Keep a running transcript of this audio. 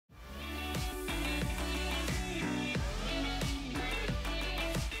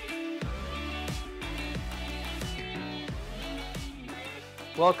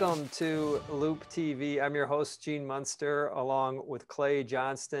Welcome to Loup TV. I'm your host, Gene Munster, along with Clay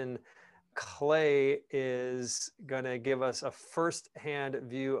Johnston. Clay is going to give us a first-hand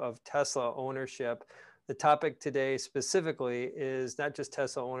view of Tesla ownership. The topic today specifically is not just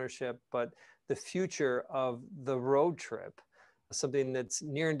Tesla ownership, but the future of the Roadtrip, something that's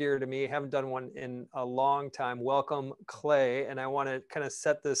near and dear to me. I haven't done one in a long time. Welcome, Clay. And I want to kind of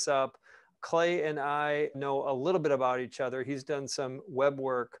set this up. Clay and I know a little bit about each other. He's done some web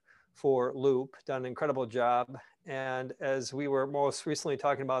work for Loup, done an incredible job. And as we were most recently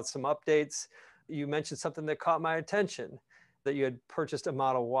talking about some updates, you mentioned something that caught my attention, that you had purchased a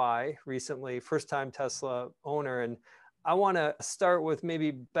Model Y recently, first-time Tesla owner. And I want to start with maybe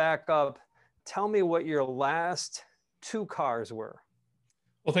back up. Tell me what your last two cars were.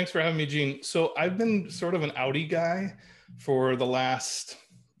 Well, thanks for having me, Gene. So I've been sort of an Audi guy for the last,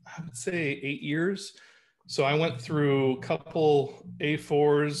 I would say, 8 years. So I went through a couple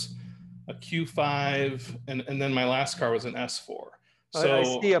A4s, a Q5, and then my last car was an S4. So I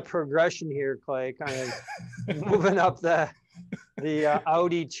see a progression here, Clay, kind of moving up the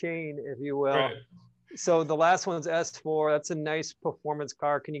Audi chain, if you will. Right. So the last one's S4. That's a nice performance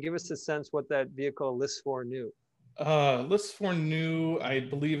car. Can you give us a sense what that vehicle lists for new? Lists for new, I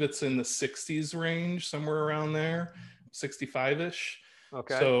believe it's in the 60s range, somewhere around there, 65-ish.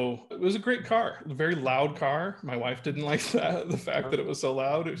 Okay. So it was a great car, a very loud car. My wife didn't like that, the fact that it was so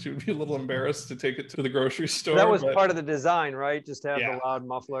loud. She would be a little embarrassed to take it to the grocery store. That was part of the design, right? Just to have Yeah. the loud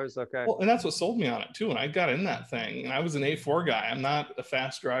mufflers. Okay. Well, and that's what sold me on it too. And I got in that thing, and I was an A4 guy. I'm not a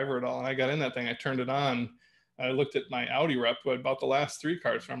fast driver at all. And I got in that thing. I turned it on. I looked at my Audi rep who had bought the last three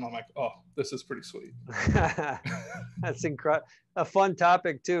cars from. I'm like, oh, this is pretty sweet. That's incredible. A fun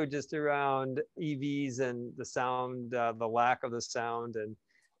topic too, just around EVs and the sound, the lack of the sound. And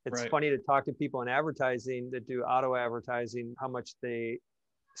it's funny to talk to people in advertising that do auto advertising, how much they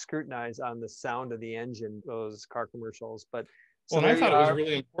scrutinize on the sound of the engine, those car commercials. But so well, and I thought it was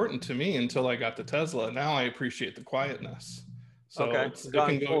really important to me until I got to Tesla. Now I appreciate the quietness. So okay.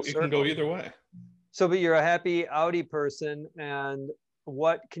 it can go either way. So, but you're a happy Audi person, and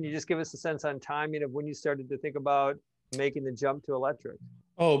what can you just give us a sense on timing of when you started to think about making the jump to electric?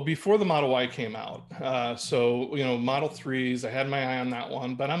 Oh, before the Model Y came out. So, Model 3s, I had my eye on that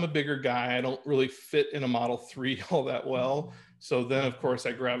one, but I'm a bigger guy. I don't really fit in a Model 3 all that well. So then, of course,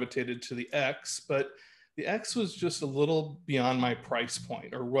 I gravitated to the X, but the X was just a little beyond my price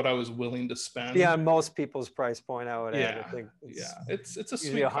point or what I was willing to spend. Beyond most people's price point, I would add. I think it's a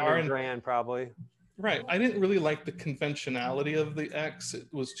sweet car. $100,000 probably. Right. I didn't really like the conventionality of the X. It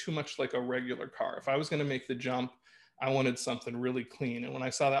was too much like a regular car. If I was going to make the jump, I wanted something really clean. And when I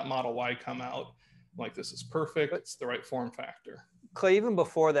saw that Model Y come out, I'm like, this is perfect. It's the right form factor. Clay, even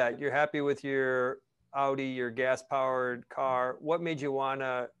before that, you're happy with your Audi, your gas-powered car. What made you want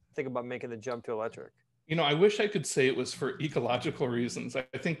to think about making the jump to electric? I wish I could say it was for ecological reasons. I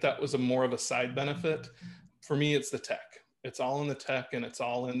think that was more of a side benefit. For me, it's the tech. It's all in the tech, and it's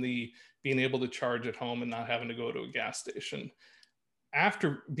all in the being able to charge at home and not having to go to a gas station.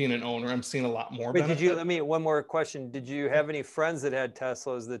 After being an owner, I'm seeing a lot more benefit. Let me, one more question. Did you have any friends that had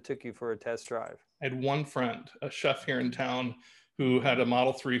Teslas that took you for a test drive? I had one friend, a chef here in town, who had a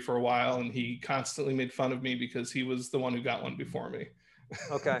Model 3 for a while, and he constantly made fun of me because he was the one who got one before me.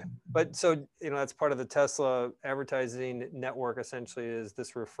 Okay. But so, that's part of the Tesla advertising network, essentially, is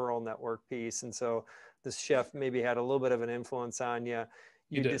this referral network piece. And so this chef maybe had a little bit of an influence on you.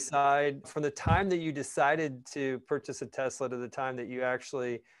 You decide, from the time that you decided to purchase a Tesla to the time that you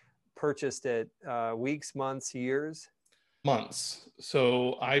actually purchased it, weeks, months, years? Months.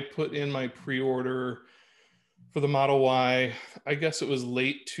 So I put in my pre-order for the Model Y, I guess it was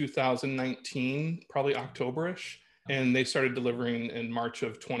late 2019, probably October-ish. And they started delivering in March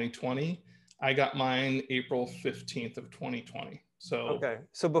of 2020. I got mine April 15th of 2020. So okay.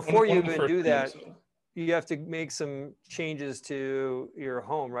 So before you even do that, you have to make some changes to your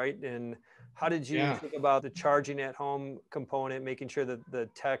home, right? And how did you think about the charging at home component, making sure that the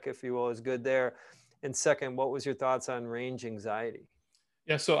tech, if you will, is good there? And second, what was your thoughts on range anxiety?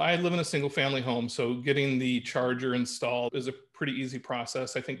 Yeah, so I live in a single family home. So getting the charger installed is a pretty easy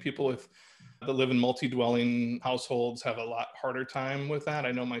process. I think people that live in multi-dwelling households have a lot harder time with that.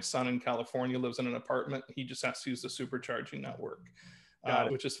 I know my son in California lives in an apartment. He just has to use the supercharging network,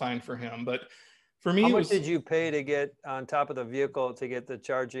 which is fine for him. But for me, how much did you pay to get on top of the vehicle to get the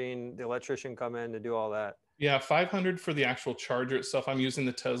charging, the electrician come in to do all that? Yeah, $500 for the actual charger itself. I'm using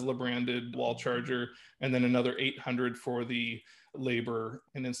the Tesla branded wall charger, and then another $800 for the labor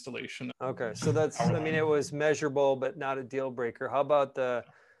and installation. Okay, so that's, I mean, it was measurable, but not a deal breaker. How about the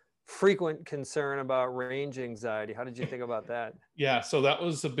frequent concern about range anxiety. How did you think about that? Yeah, so that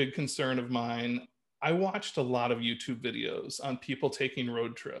was a big concern of mine. I watched a lot of YouTube videos on people taking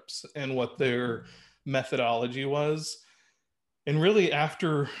road trips and what their methodology was. And really Are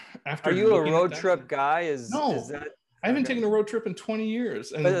after you a looking at road that, trip guy? Is no, that I haven't okay? taken a road trip in 20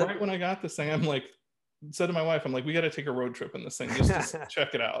 years. And But right when I got this thing, I'm like, said to my wife, I'm like, we got to take a road trip in this thing just to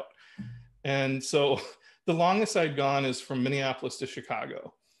check it out. And so the longest I'd gone is from Minneapolis to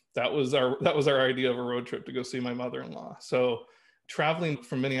Chicago. That was our idea of a road trip, to go see my mother-in-law. So traveling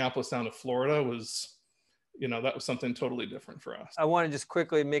from Minneapolis down to Florida was, that was something totally different for us. I want to just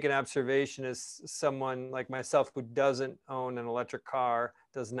quickly make an observation as someone like myself who doesn't own an electric car,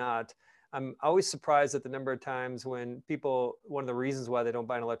 does not. I'm always surprised at the number of times when people, one of the reasons why they don't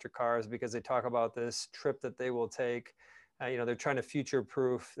buy an electric car is because they talk about this trip that they will take. They're trying to future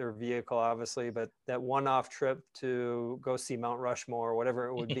proof their vehicle, obviously, but that one-off trip to go see Mount Rushmore or whatever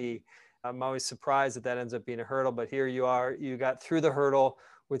it would be, I'm always surprised that ends up being a hurdle. But here you are, you got through the hurdle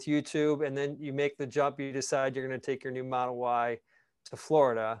with YouTube, and then you make the jump, you decide you're going to take your new Model Y to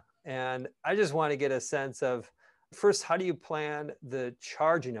Florida. And I just want to get a sense of, first, how do you plan the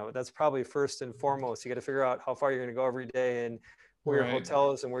charging of it? That's probably first and foremost. You got to figure out how far you're going to go every day and where your Right.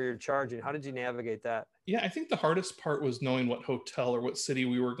 hotel is and where you're charging. How did you navigate that? Yeah, I think the hardest part was knowing what hotel or what city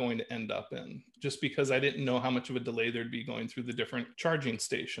we were going to end up in, just because I didn't know how much of a delay there'd be going through the different charging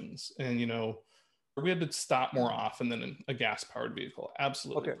stations. And, we had to stop more often than in a gas powered vehicle.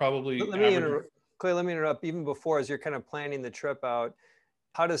 Absolutely. Okay. Probably Let me average. interrupt. Clay, let me interrupt. Even before, as you're kind of planning the trip out,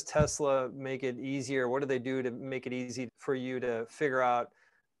 how does Tesla make it easier? What do they do to make it easy for you to figure out?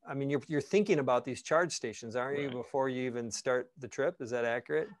 I mean, you're thinking about these charge stations, aren't you, Right. before you even start the trip? Is that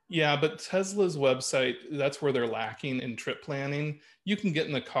accurate? Yeah, but Tesla's website, that's where they're lacking in trip planning. You can get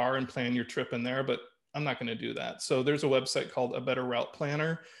in the car and plan your trip in there, but I'm not going to do that. So there's a website called A Better Route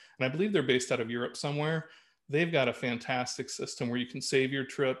Planner, and I believe they're based out of Europe somewhere. They've got a fantastic system where you can save your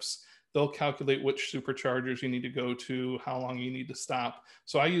trips. They'll calculate which superchargers you need to go to, how long you need to stop.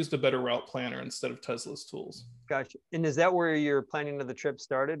 So I used A Better Route Planner instead of Tesla's tools. Gotcha. And is that where your planning of the trip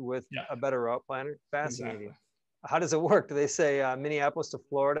started, with Yeah, A Better Route Planner? Fascinating. exactly. How does it work? Do they say Minneapolis to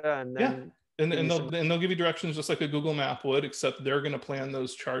Florida and Yeah. then And, give and, you they'll, some? and they'll give you directions just like a Google map would, except they're going to plan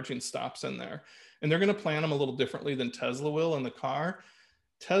those charging stops in there. And they're going to plan them a little differently than Tesla will in the car.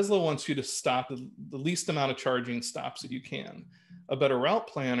 Tesla wants you to stop the least amount of charging stops that you can. A Better Route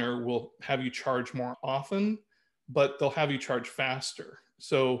Planner will have you charge more often, but they'll have you charge faster.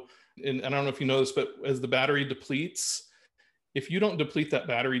 So, and I don't know if you know this, but as the battery depletes, if you don't deplete that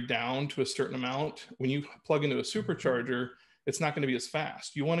battery down to a certain amount, when you plug into a supercharger, it's not going to be as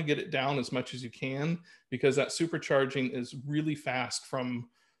fast. You want to get it down as much as you can, because that supercharging is really fast from,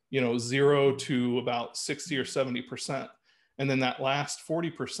 0 to about 60 or 70%. And then that last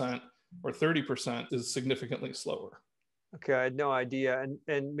 40% or 30% is significantly slower. Okay, I had no idea.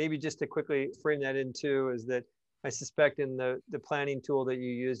 And maybe just to quickly frame that into is that I suspect in the planning tool that you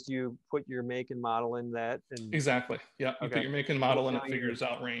used, you put your make and model in that. And Exactly. Yeah. You put your make and model and it figures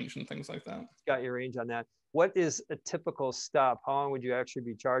out range and things like that. Got your range on that. What is a typical stop? How long would you actually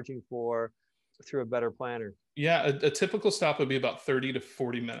be charging for through A Better Planner? Yeah, a typical stop would be about 30 to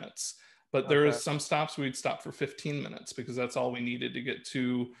 40 minutes. But there is some stops we'd stop for 15 minutes because that's all we needed to get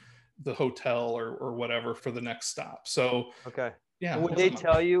to the hotel or whatever for the next stop. So, yeah. And would they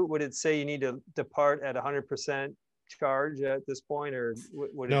tell you, would it say you need to depart at 100% charge at this point, or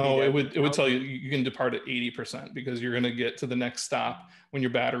would it? No, it would tell you you can depart at 80% because you're going to get to the next stop when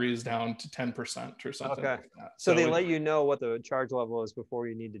your battery is down to 10% or something like that. So they let you know what the charge level is before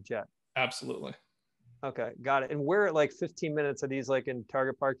you need to jet. Absolutely. Okay, got it. And where at like 15 minutes, are these like in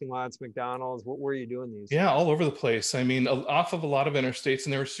Target parking lots, McDonald's? Where are you doing these? Yeah, all over the place. I mean, off of a lot of interstates,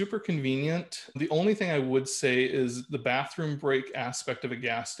 and they were super convenient. The only thing I would say is the bathroom break aspect of a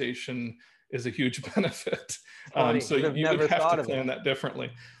gas station is a huge benefit. So you would have to plan that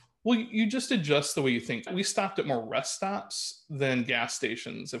differently. Well, you just adjust the way you think. We stopped at more rest stops than gas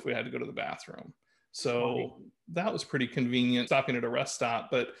stations if we had to go to the bathroom. So that was pretty convenient, stopping at a rest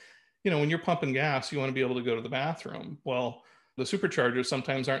stop. But, when you're pumping gas, you want to be able to go to the bathroom. Well, the superchargers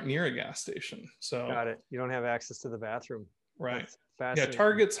sometimes aren't near a gas station. So got it. You don't have access to the bathroom. Right. Yeah,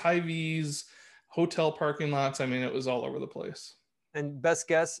 Targets, Hy-Vees, hotel parking lots. I mean, it was all over the place. And best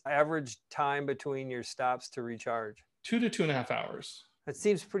guess, average time between your stops to recharge? 2 to 2.5 hours. That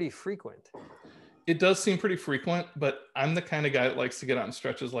seems pretty frequent. It does seem pretty frequent, but I'm the kind of guy that likes to get out and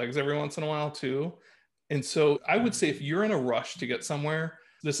stretch his legs every once in a while too. And so I would say if you're in a rush to get somewhere,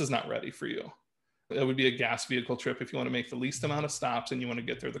 this is not ready for you. It would be a gas vehicle trip if you want to make the least amount of stops and you want to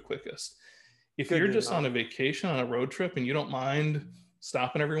get there the quickest. If you're just on a vacation, on a road trip, and you don't mind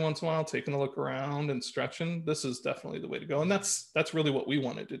stopping every once in a while, taking a look around and stretching, this is definitely the way to go. And that's really what we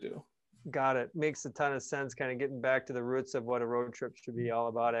wanted to do. Got it. Makes a ton of sense, kind of getting back to the roots of what a road trip should be all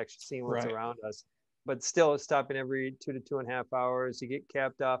about, actually seeing what's Right. around us. But still stopping every 2 to 2.5 hours, you get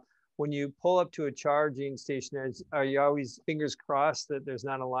capped off. When you pull up to a charging station, are you always fingers crossed that there's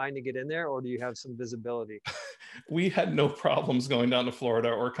not a line to get in there, or do you have some visibility? We had no problems going down to Florida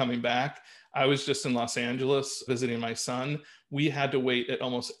or coming back. I was just in Los Angeles visiting my son. We had to wait at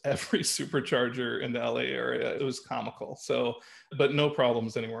almost every supercharger in the LA area. It was comical. So, but no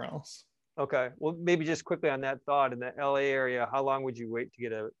problems anywhere else. Okay. Well, maybe just quickly on that thought, in the LA area, how long would you wait to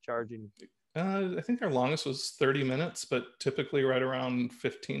get a charging? I think our longest was 30 minutes, but typically right around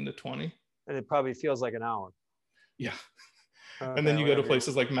 15 to 20. And it probably feels like an hour. Yeah. And Okay, then you go to whenever you're...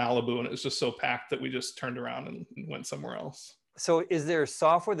 places like Malibu and it was just so packed that we just turned around and went somewhere else. So is there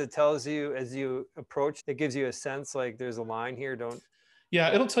software that tells you as you approach, that gives you a sense like there's a line here, don't...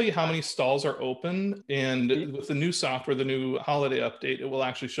 Yeah, it'll tell you how many stalls are open. And with the new software, the new holiday update, it will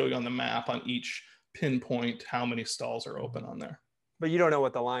actually show you on the map on each pinpoint how many stalls are open on there. But you don't know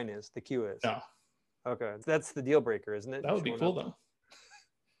what the line is, the queue is? No. Okay. That's the deal breaker, isn't it? That would be cool though.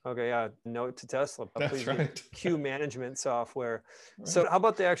 Okay, yeah. Note to Tesla. That's right. Queue management software. Right. So how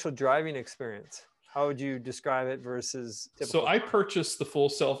about the actual driving experience? How would you describe it versus typical? So I purchased the full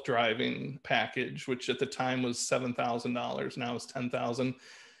self-driving package, which at the time was $7,000. Now it's $10,000.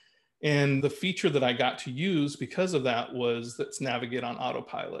 And the feature that I got to use because of that was let's navigate on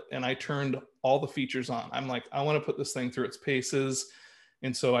autopilot. And I turned all the features on. I'm like, I want to put this thing through its paces.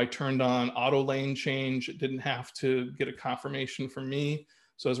 And so I turned on auto lane change. It didn't have to get a confirmation from me.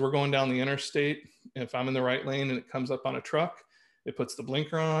 So as we're going down the interstate, if I'm in the right lane and it comes up on a truck, it puts the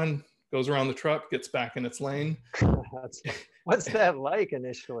blinker on, goes around the truck, gets back in its lane. What's that like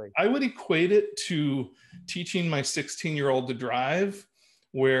initially? I would equate it to teaching my 16-year-old to drive,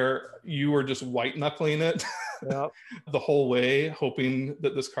 where you were just white knuckling it Yep. the whole way, hoping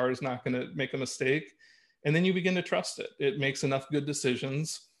that this car is not going to make a mistake. And then you begin to trust it. It makes enough good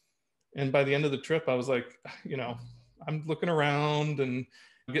decisions. And by the end of the trip, I was like, I'm looking around and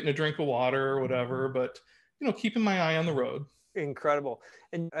getting a drink of water or whatever, but, keeping my eye on the road. Incredible.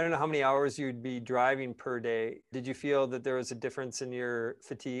 And I don't know how many hours you'd be driving per day. Did you feel that there was a difference in your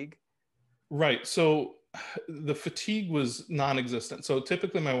fatigue? Right. So the fatigue was non-existent. So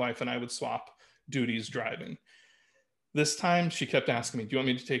typically my wife and I would swap duties driving. This time she kept asking me, do you want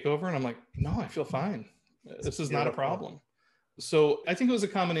me to take over? And I'm like, no, I feel fine. This is not a problem. So I think it was a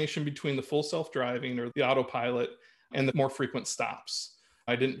combination between the full self-driving or the autopilot and the more frequent stops.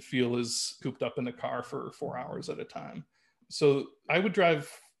 I didn't feel as cooped up in the car for 4 hours at a time. So I would drive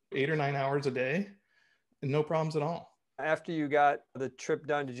 8 or 9 hours a day and no problems at all. After you got the trip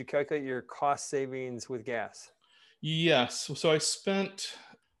done, did you calculate your cost savings with gas? Yes. So I spent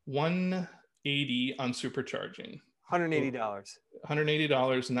 $180 on supercharging. $180.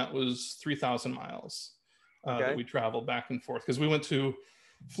 $180, and that was 3,000 miles that we traveled back and forth because we went to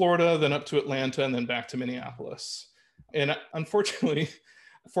Florida, then up to Atlanta, and then back to Minneapolis. And unfortunately,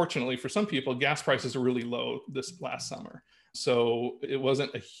 fortunately for some people, gas prices are really low this last summer. So it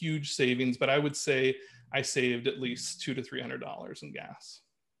wasn't a huge savings, but I would say I saved at least $200 to $300 in gas.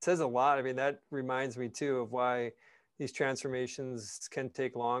 It says a lot. I mean, that reminds me too of why these transformations can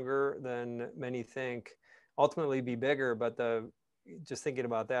take longer than many think, ultimately be bigger. But just thinking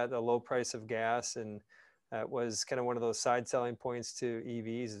about that, the low price of gas, and that was kind of one of those side selling points to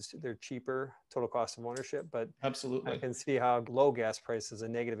EVs is they're cheaper, total cost of ownership. But absolutely, I can see how low gas prices a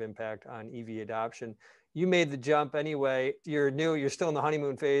negative impact on EV adoption. You made the jump anyway. You're new. You're still in the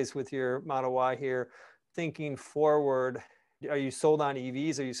honeymoon phase with your Model Y here. Thinking forward, are you sold on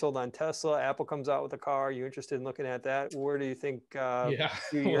EVs? Are you sold on Tesla? Apple comes out with a car. Are you interested in looking at that? Where do you think a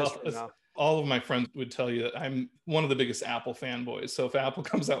few years from now? All of my friends would tell you that I'm one of the biggest Apple fanboys. So if Apple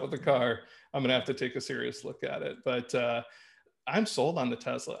comes out with a car, I'm going to have to take a serious look at it. But I'm sold on the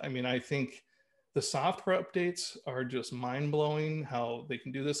Tesla. I mean, I think the software updates are just mind-blowing how they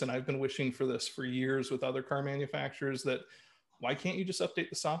can do this. And I've been wishing for this for years with other car manufacturers, that why can't you just update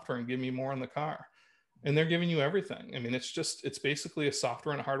the software and give me more on the car? And they're giving you everything. I mean, it's basically a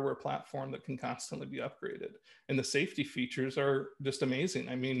software and hardware platform that can constantly be upgraded. And the safety features are just amazing.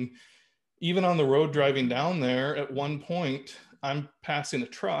 I mean, even on the road driving down there, at one point, I'm passing a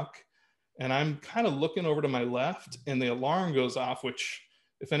truck and I'm kind of looking over to my left and the alarm goes off, which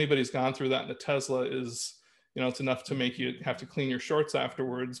if anybody's gone through that in a Tesla is, it's enough to make you have to clean your shorts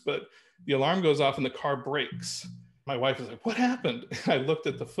afterwards. But the alarm goes off and the car brakes. My wife is like, what happened? I looked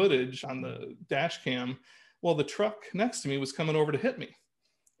at the footage on the dash cam. Well, the truck next to me was coming over to hit me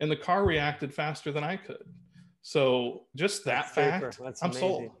and the car reacted faster than I could. So just that Super. fact, That's I'm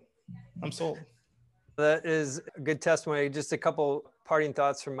sold. amazing. I'm sold. That is a good testimony. Just a couple parting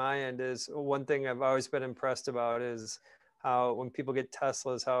thoughts from my end is one thing I've always been impressed about is how when people get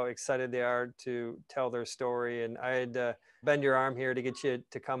Teslas, how excited they are to tell their story. And I had to bend your arm here to get you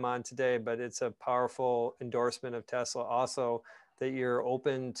to come on today, but it's a powerful endorsement of Tesla. Also, that you're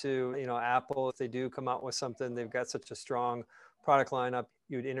open to, Apple, if they do come out with something, they've got such a strong product lineup,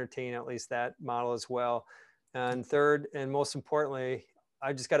 you'd entertain at least that model as well. And third, and most importantly,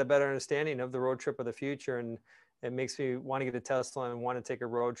 I just got a better understanding of the road trip of the future, and it makes me want to get a Tesla and want to take a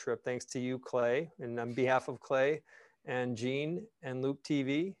road trip. Thanks to you, Clay. And on behalf of Clay and Gene and Loup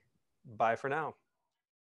TV, bye for now.